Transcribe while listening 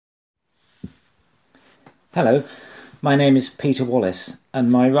Hello, my name is Peter Wallace, and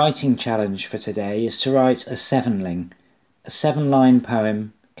my writing challenge for today is to write a sevenling, a 7-line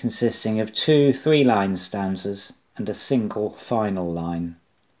poem consisting of 2 3-line stanzas and a single final line.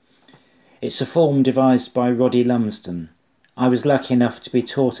 It's a form devised by Roddy Lumsden. I was lucky enough to be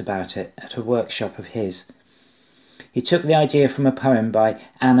taught about it at a workshop of his. He took the idea from a poem by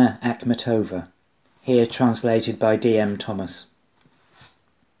Anna Akhmatova, here translated by D.M. Thomas.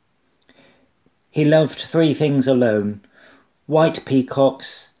 He loved 3 things alone: white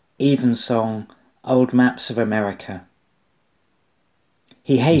peacocks, evensong, old maps of America.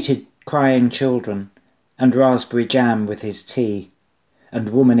 He hated crying children, and raspberry jam with his tea,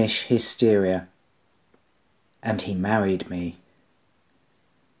 and womanish hysteria. And he married me.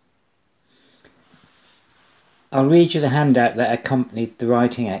 I'll read you the handout that accompanied the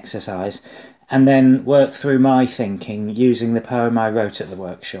writing exercise, and then work through my thinking using the poem I wrote at the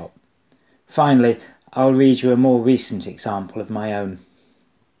workshop. Finally, I'll read you a more recent example of my own.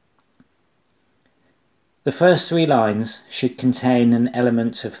 The first 3 lines should contain an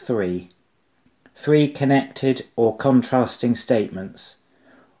element of 3 connected or contrasting statements,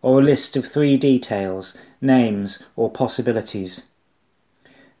 or a list of 3 details, names, or possibilities.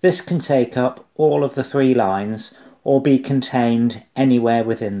 This can take up all of the 3 lines or be contained anywhere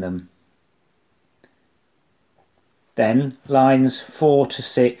within them. Then lines 4 to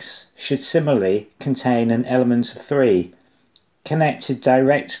 6 should similarly contain an element of 3, connected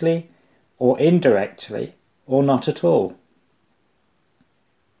directly or indirectly or not at all.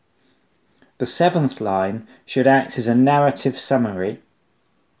 The 7th line should act as a narrative summary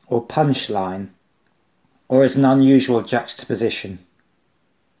or punchline, or as an unusual juxtaposition.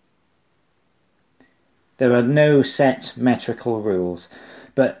 There are no set metrical rules,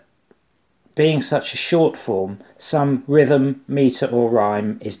 but being such a short form, some rhythm, metre or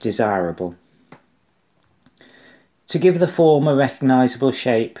rhyme is desirable. To give the form a recognisable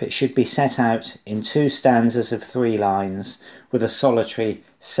shape, it should be set out in 2 stanzas of 3 lines with a solitary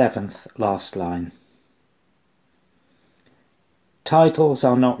 7th last line. Titles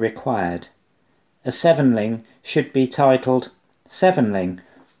are not required. A sevenling should be titled Sevenling,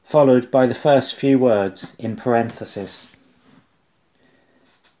 followed by the first few words in parentheses.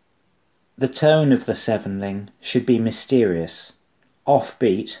 The tone of the sevenling should be mysterious,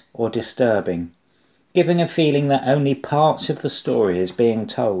 offbeat or disturbing, giving a feeling that only part of the story is being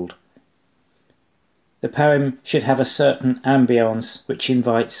told. The poem should have a certain ambience which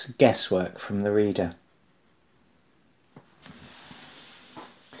invites guesswork from the reader.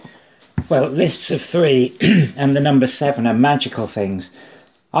 Well, lists of 3 and the number 7 are magical things.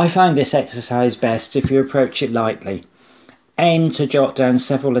 I find this exercise best if you approach it lightly. Aim to jot down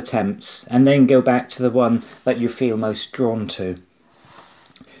several attempts and then go back to the one that you feel most drawn to.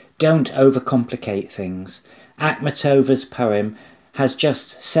 Don't overcomplicate things. Akhmatova's poem has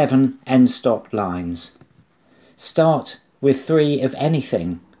just 7 end-stop lines. Start with 3 of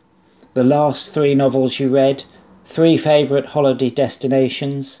anything. The last 3 novels you read, 3 favourite holiday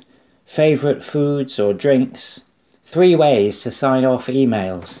destinations, favourite foods or drinks, 3 ways to sign off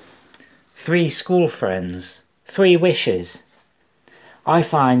emails, 3 school friends, 3 wishes. I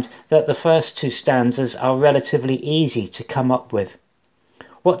find that the first 2 stanzas are relatively easy to come up with.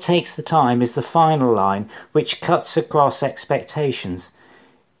 What takes the time is the final line, which cuts across expectations.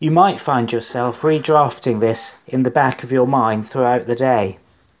 You might find yourself redrafting this in the back of your mind throughout the day.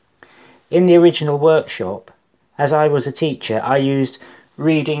 In the original workshop, as I was a teacher, I used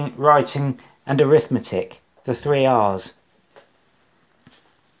reading, writing and arithmetic, the 3 R's.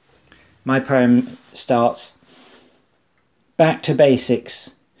 My poem starts: back to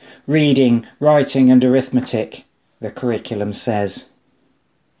basics, reading, writing and arithmetic, the curriculum says.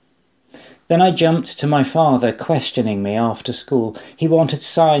 Then I jumped to my father questioning me after school. He wanted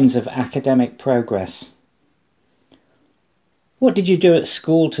signs of academic progress. What did you do at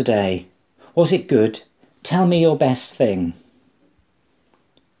school today? Was it good? Tell me your best thing.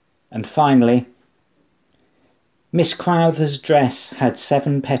 And finally, Miss Crowther's dress had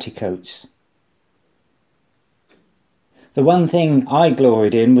 7 petticoats. The one thing I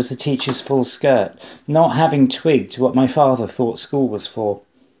gloried in was the teacher's full skirt, not having twigged what my father thought school was for.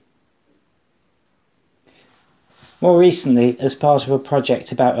 More recently, as part of a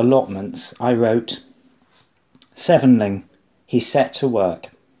project about allotments, I wrote, Sevenling, he set to work.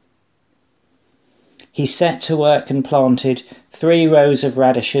 He set to work and planted 3 rows of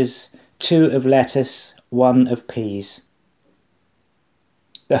radishes, 2 of lettuce, 1 of peas.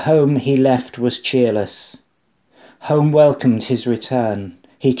 The home he left was cheerless. Home welcomed his return.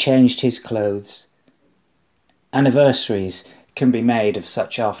 He changed his clothes. Anniversaries can be made of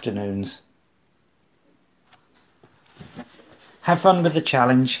such afternoons. Have fun with the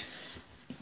challenge.